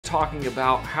talking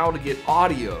about how to get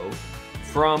audio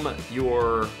from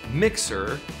your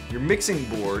mixer, your mixing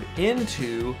board,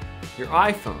 into your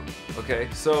iPhone, okay?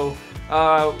 So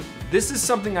this is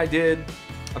something I did,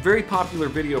 a very popular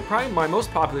video, probably my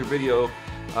most popular video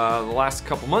the last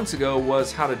couple months ago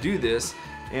was how to do this,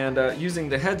 and using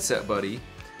the Headset Buddy.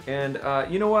 And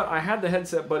you know what, I had the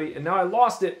Headset Buddy and now I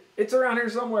lost it. It's around here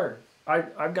somewhere.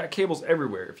 I've got cables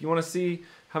everywhere. If you want to see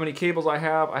how many cables I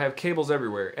have cables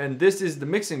everywhere. And this is the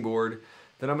mixing board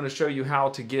that I'm going to show you how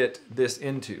to get this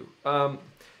into.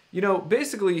 You know,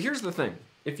 basically, here's the thing.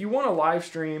 If you want to live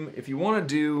stream, if you want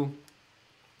to do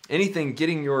anything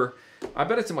getting your, I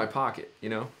bet it's in my pocket, you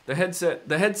know. The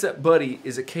Headset Buddy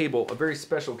is a cable, a very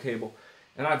special cable,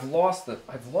 and I've lost it.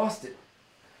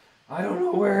 I don't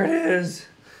know where it is.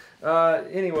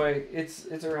 Anyway,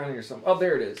 it's around here somewhere. Oh,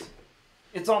 there it is.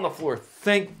 It's on the floor.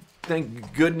 Thank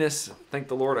goodness, thank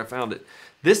the Lord I found it.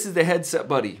 This is the Headset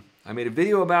Buddy. I made a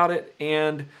video about it,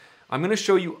 and I'm going to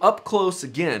show you up close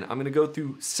again. I'm going to go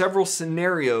through several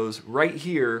scenarios right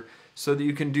here so that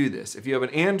you can do this. If you have an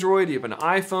Android, you have an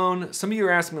iPhone, some of you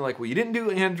are asking me like, well, you didn't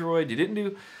do Android, you didn't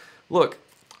do... Look,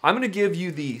 I'm going to give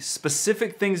you the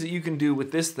specific things that you can do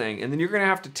with this thing, and then you're going to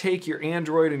have to take your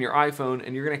Android and your iPhone,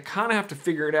 and you're going to kind of have to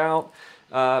figure it out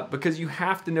because you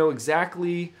have to know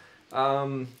exactly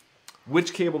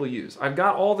which cable to use. I've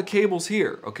got all the cables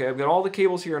here, okay? I've got all the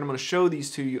cables here, and I'm going to show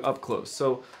these to you up close.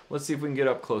 So let's see if we can get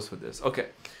up close with this. Okay,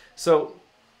 so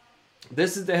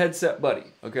this is the Headset Buddy,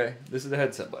 okay? This is the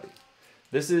Headset Buddy.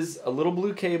 This is a little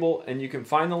blue cable, and you can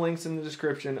find the links in the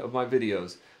description of my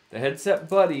videos. The Headset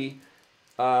Buddy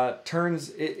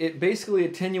it basically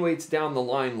attenuates down the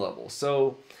line level.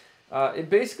 So it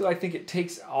basically, I think it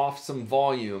takes off some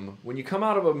volume. When you come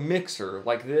out of a mixer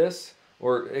like this,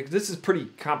 or this is pretty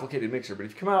complicated mixer, but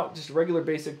if you come out just a regular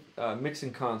basic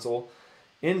mixing console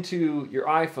into your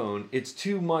iPhone, it's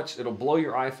too much, it'll blow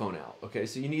your iPhone out, okay?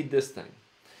 So you need this thing.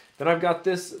 Then I've got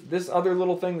this other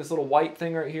little thing, this little white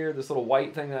thing right here, this little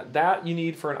white thing, that you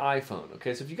need for an iPhone,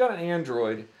 okay? So if you got an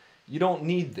Android, you don't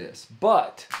need this,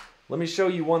 but let me show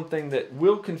you one thing that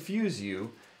will confuse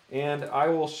you, and I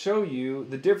will show you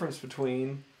the difference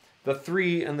between the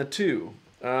 3 and the 2.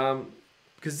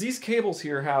 Because these cables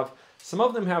here have, some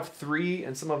of them have 3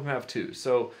 and some of them have 2.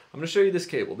 So I'm going to show you this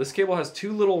cable. This cable has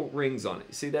 2 little rings on it.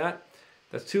 You see that?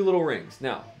 That's 2 little rings.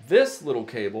 Now, this little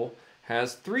cable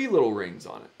has 3 little rings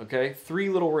on it, okay? 3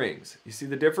 little rings. You see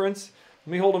the difference?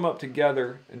 Let me hold them up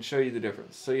together and show you the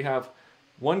difference. So you have,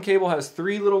 one cable has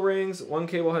 3 little rings, one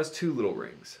cable has 2 little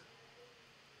rings.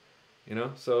 You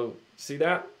know, so see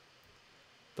that?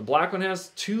 The black one has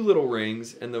 2 little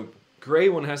rings and the gray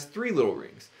one has 3 little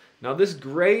rings. Now this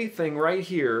gray thing right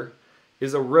here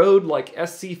is a Rode like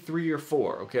SC3 or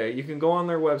 4, okay? You can go on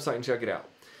their website and check it out.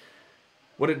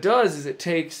 What it does is it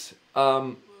takes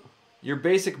your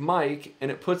basic mic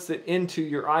and it puts it into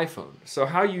your iPhone. So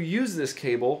how you use this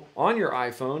cable on your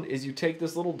iPhone is you take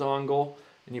this little dongle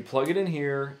and you plug it in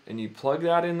here and you plug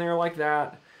that in there like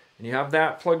that, and you have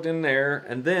that plugged in there,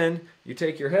 and then you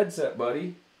take your Headset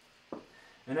Buddy,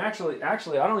 and actually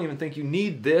I don't even think you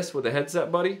need this with a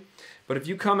Headset Buddy, but if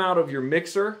you come out of your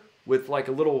mixer with like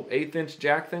a little 1/8 inch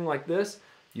jack thing like this,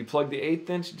 you plug the 1/8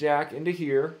 inch jack into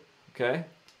here, okay?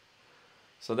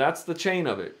 So that's the chain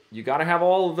of it. You got to have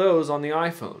all of those on the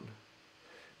iPhone.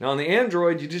 Now on the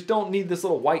Android, you just don't need this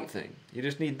little white thing. You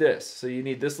just need this. So you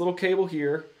need this little cable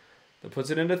here that puts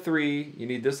it into 3. You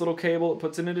need this little cable that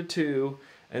puts it into 2.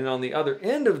 And on the other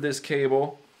end of this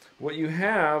cable, what you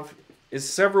have is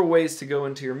several ways to go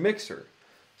into your mixer.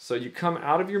 So you come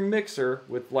out of your mixer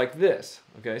with like this,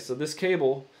 okay? So this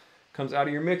cable comes out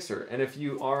of your mixer. And if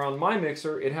you are on my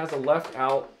mixer, it has a left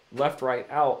out, left right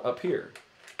out up here,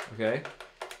 okay?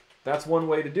 That's one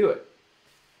way to do it.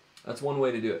 That's one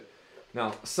way to do it.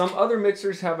 Now, some other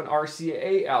mixers have an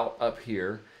RCA out up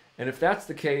here. And if that's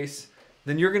the case,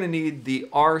 then you're gonna need the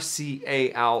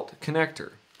RCA out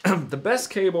connector. The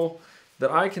best cable that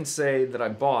I can say that I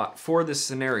bought for this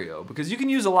scenario, because you can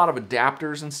use a lot of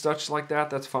adapters and such like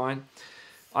that, that's fine.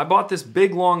 I bought this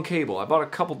big long cable. I bought a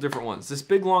couple different ones. This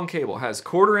big long cable has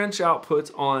 1/4 inch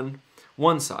outputs on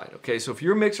one side, okay? So if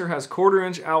your mixer has 1/4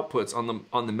 inch outputs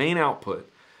on the main output,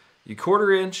 you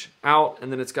 1/4 inch out,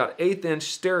 and then it's got 1/8 inch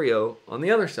stereo on the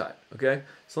other side, okay?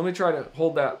 So let me try to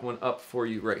hold that one up for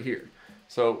you right here.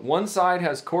 So one side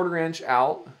has 1/4 inch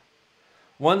out,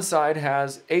 one side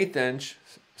has 1/8 inch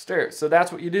stereo. So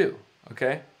that's what you do,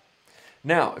 okay?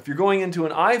 Now, if you're going into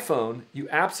an iPhone, you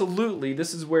absolutely,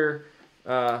 this is where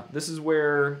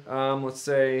let's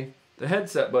say the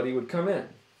Headset Buddy would come in,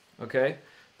 okay?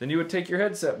 Then you would take your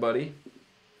Headset Buddy.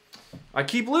 I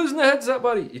keep losing the Headset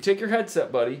Buddy. You take your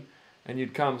Headset Buddy and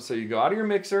you'd come, so you go out of your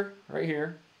mixer right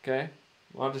here, okay?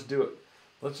 Well, I'll just do it.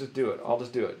 Let's just do it. I'll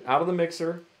just do it. Out of the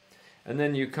mixer, and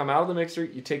then you come out of the mixer,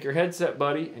 you take your headset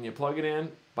buddy, and you plug it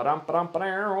in,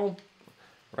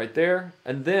 right there,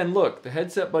 and then look, the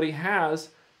headset buddy has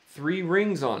 3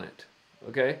 rings on it,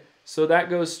 okay? So that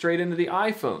goes straight into the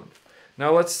iPhone.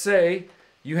 Now let's say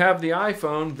you have the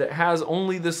iPhone that has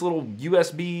only this little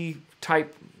USB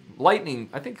type Lightning,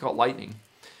 I think called Lightning.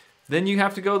 Then you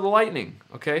have to go to the Lightning,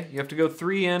 okay? You have to go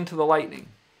 3 into the Lightning.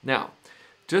 Now,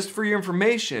 just for your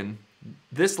information,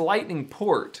 this Lightning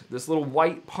port, this little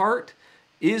white part,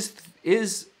 is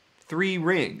 3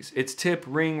 rings. It's tip,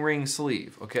 ring, ring,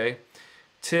 sleeve, okay?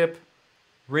 Tip,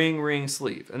 ring, ring,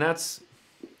 sleeve. And that's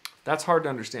hard to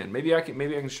understand. Maybe I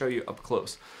can show you up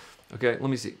close. Okay, let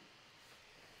me see.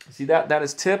 See that? That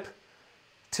is tip,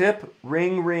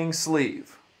 ring, ring,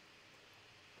 sleeve.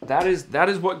 That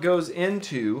is what goes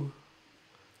into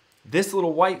this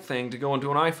little white thing to go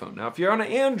into an iPhone. Now, if you're on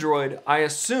an Android, I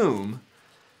assume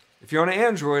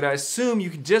you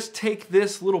can just take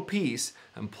this little piece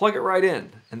and plug it right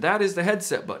in, and that is the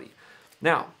headset buddy.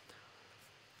 Now,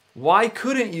 why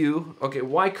couldn't you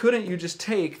just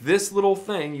take this little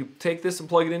thing, you take this and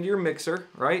plug it into your mixer,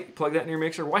 right? You plug that in your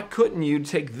mixer. Why couldn't you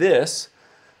take this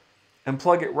and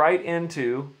plug it right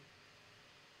into,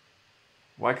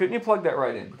 why couldn't you plug that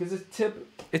right in? Because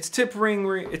it's tip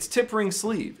ring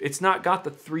sleeve. It's not got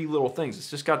the 3 little things. It's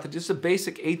just got just a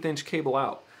basic 1/8" cable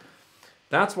out.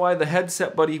 That's why the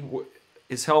headset buddy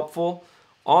is helpful.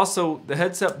 Also, the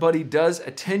headset buddy does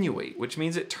attenuate, which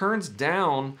means it turns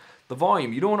down the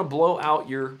volume. You don't want to blow out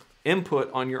your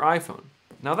input on your iPhone.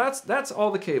 Now that's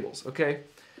all the cables, okay?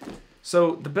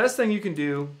 So the best thing you can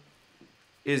do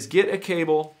is get a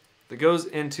cable that goes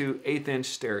into 1/8"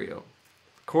 stereo.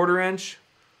 1/4"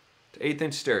 to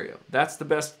 1/8" stereo. That's the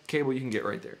best cable you can get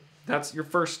right there. That's your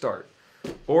first start.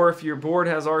 Or if your board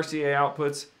has RCA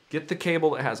outputs, get the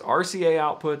cable that has RCA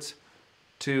outputs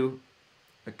to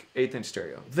 1/8"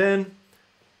 stereo. Then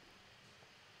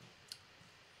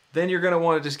you're going to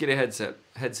want to just get a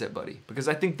headset buddy, because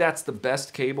I think that's the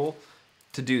best cable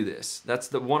to do this. That's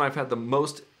the one I've had the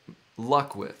most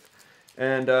luck with.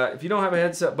 And if you don't have a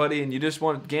headset buddy and you just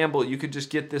want to gamble, you could just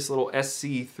get this little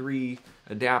SC3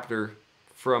 adapter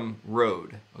from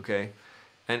Rode, okay?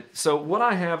 And so what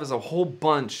I have is a whole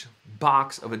box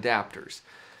of adapters.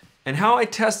 And how I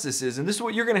test this is, and this is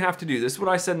what you're going to have to do. This is what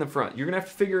I said in the front. You're going to have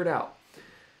to figure it out.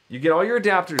 You get all your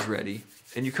adapters ready,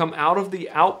 and you come out of the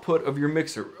output of your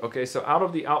mixer. Okay, so out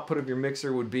of the output of your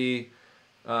mixer would be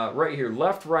right here,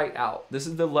 left, right, out. This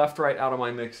is the left, right, out of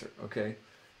my mixer, okay?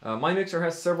 My mixer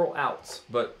has several outs,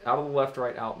 but out of the left,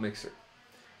 right, out mixer.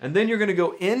 And then you're going to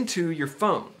go into your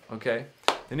phone, okay?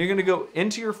 Then you're going to go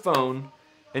into your phone,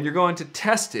 and you're going to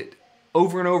test it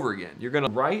over and over again. You're going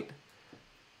to write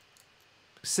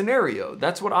scenario.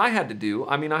 That's what I had to do.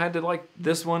 I mean, I had to, like,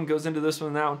 this one goes into this one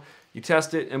and that one. You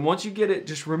test it, and once you get it,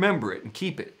 just remember it and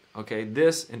keep it. Okay,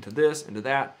 this, into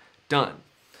that, done.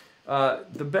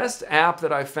 The best app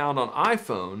that I've found on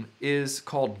iPhone is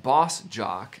called Boss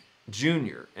Jock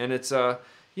Junior, and it's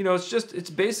you know, it's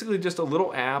basically just a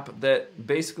little app that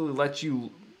basically lets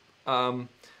you.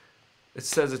 It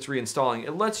says it's reinstalling.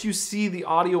 It lets you see the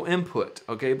audio input.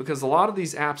 Okay, because a lot of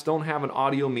these apps don't have an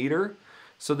audio meter.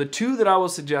 So the 2 that I will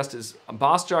suggest is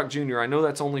Boss Jock Junior. I know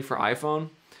that's only for iPhone.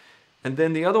 And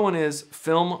then the other one is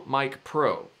Film Mic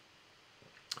Pro.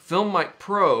 Film Mic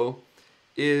Pro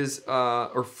is,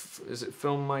 is it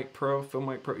Film Mic Pro? Film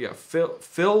Mic Pro, yeah,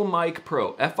 Film Mic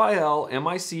Pro,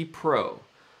 F-I-L-M-I-C Pro,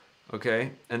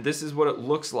 okay? And this is what it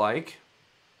looks like.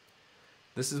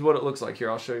 This is what it looks like. Here,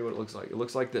 I'll show you what it looks like. It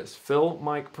looks like this, Film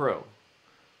Mic Pro.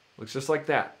 Looks just like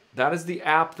that. That is the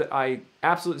app that I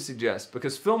absolutely suggest,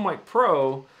 because Film Mic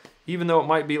Pro, even though it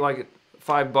might be like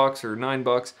 $5 or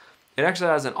 $9, it actually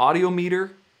has an audio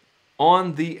meter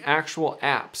on the actual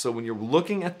app. So when you're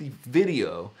looking at the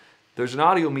video, there's an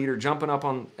audio meter jumping up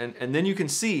on, and then you can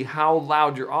see how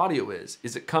loud your audio is.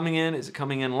 Is it coming in? Is it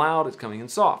coming in loud? Is it coming in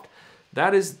soft?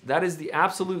 That is the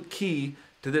absolute key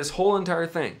to this whole entire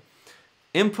thing.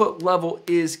 Input level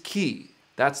is key.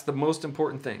 That's the most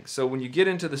important thing. So when you get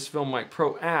into this Film Mic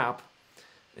Pro app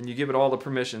and you give it all the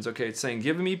permissions, okay, it's saying,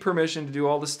 give me permission to do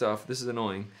all this stuff. This is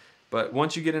annoying. But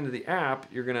once you get into the app,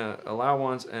 you're going to allow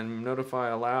once and notify,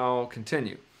 allow,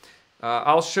 continue.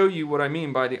 I'll show you what I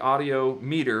mean by the audio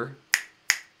meter.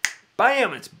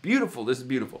 Bam! It's beautiful. This is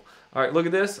beautiful. All right, look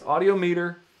at this. Audio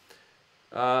meter.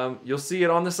 You'll see it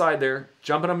on the side there,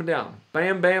 jumping up and down.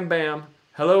 Bam, bam, bam.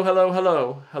 Hello, hello,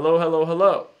 hello. Hello, hello,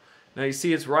 hello. Now you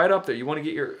see it's right up there. You want to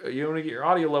get your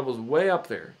audio levels way up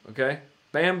there, okay?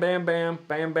 Bam, bam, bam,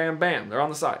 bam, bam, bam. They're on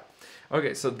the side.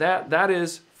 Okay, so that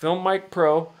is Film Mic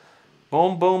Pro.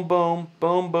 Boom, boom, boom,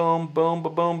 boom, boom, boom,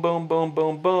 boom, boom, boom,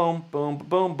 boom, boom, boom,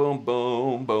 boom, boom,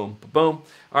 boom, boom, boom.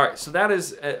 All right, so that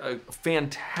is a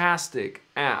fantastic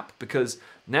app because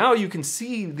now you can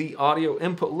see the audio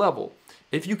input level.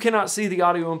 If you cannot see the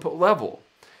audio input level,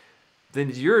 then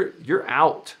you're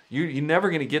out. You're never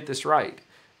going to get this right.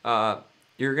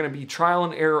 You're going to be trial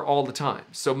and error all the time.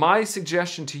 So my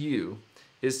suggestion to you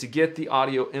is to get the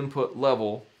audio input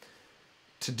level.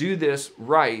 To do this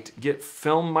right, get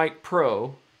Film Mic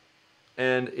Pro,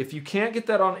 and if you can't get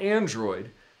that on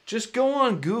Android, just go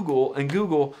on Google and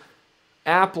Google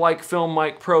app like Film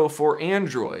Mic Pro for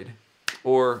Android,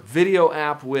 or video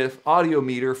app with audio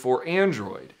meter for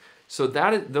Android. So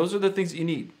those are the things that you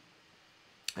need.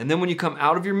 And then when you come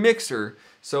out of your mixer,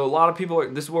 so a lot of people,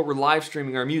 this is what we're live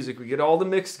streaming our music, we get all the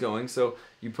mix going, so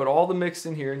you put all the mix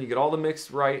in here and you get all the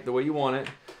mix right the way you want it.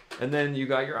 And then you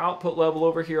got your output level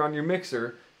over here on your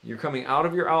mixer. You're coming out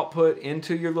of your output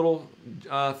into your little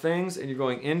things, and you're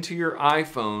going into your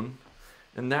iPhone.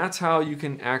 And that's how you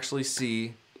can actually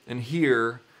see and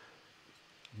hear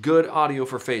good audio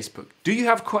for Facebook. Do you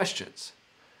have questions?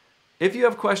 If you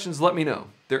have questions, let me know.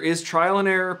 There is trial and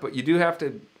error, but you do have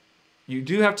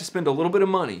to spend a little bit of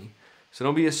money. So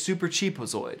don't be a super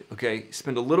cheapozoid, okay?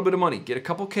 Spend a little bit of money. Get a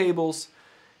couple cables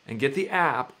and get the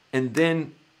app, and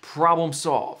then problem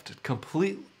solved.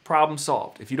 Complete problem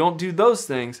solved. If you don't do those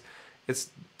things,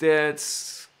 it's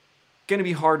going to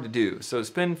be hard to do. So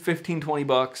spend 15, 20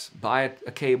 bucks, buy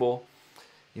a cable,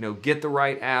 get the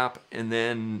right app, and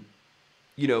then,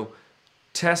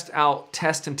 test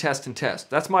and test.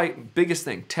 That's my biggest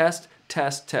thing. Test.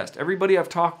 Everybody I've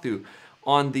talked to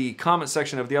on the comment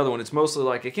section of the other one, it's mostly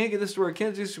like, I can't get this to work, I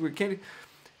can't do this to work,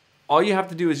 all you have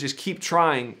to do is just keep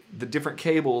trying the different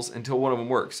cables until one of them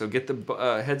works. So get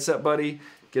the Headset Buddy,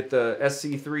 get the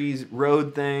SC3's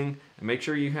Rode thing, and make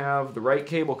sure you have the right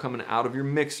cable coming out of your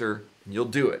mixer, and you'll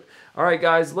do it. All right,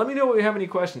 guys, let me know if you have any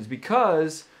questions,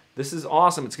 because this is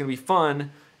awesome. It's going to be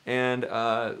fun, and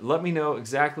let me know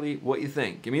exactly what you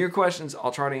think. Give me your questions.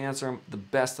 I'll try to answer them the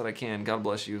best that I can. God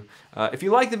bless you. If you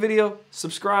like the video,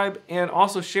 subscribe, and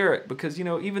also share it, because,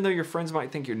 even though your friends might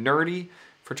think you're nerdy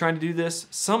for trying to do this,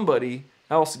 somebody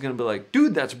else is going to be like,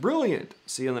 dude, that's brilliant.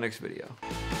 See you in the next video.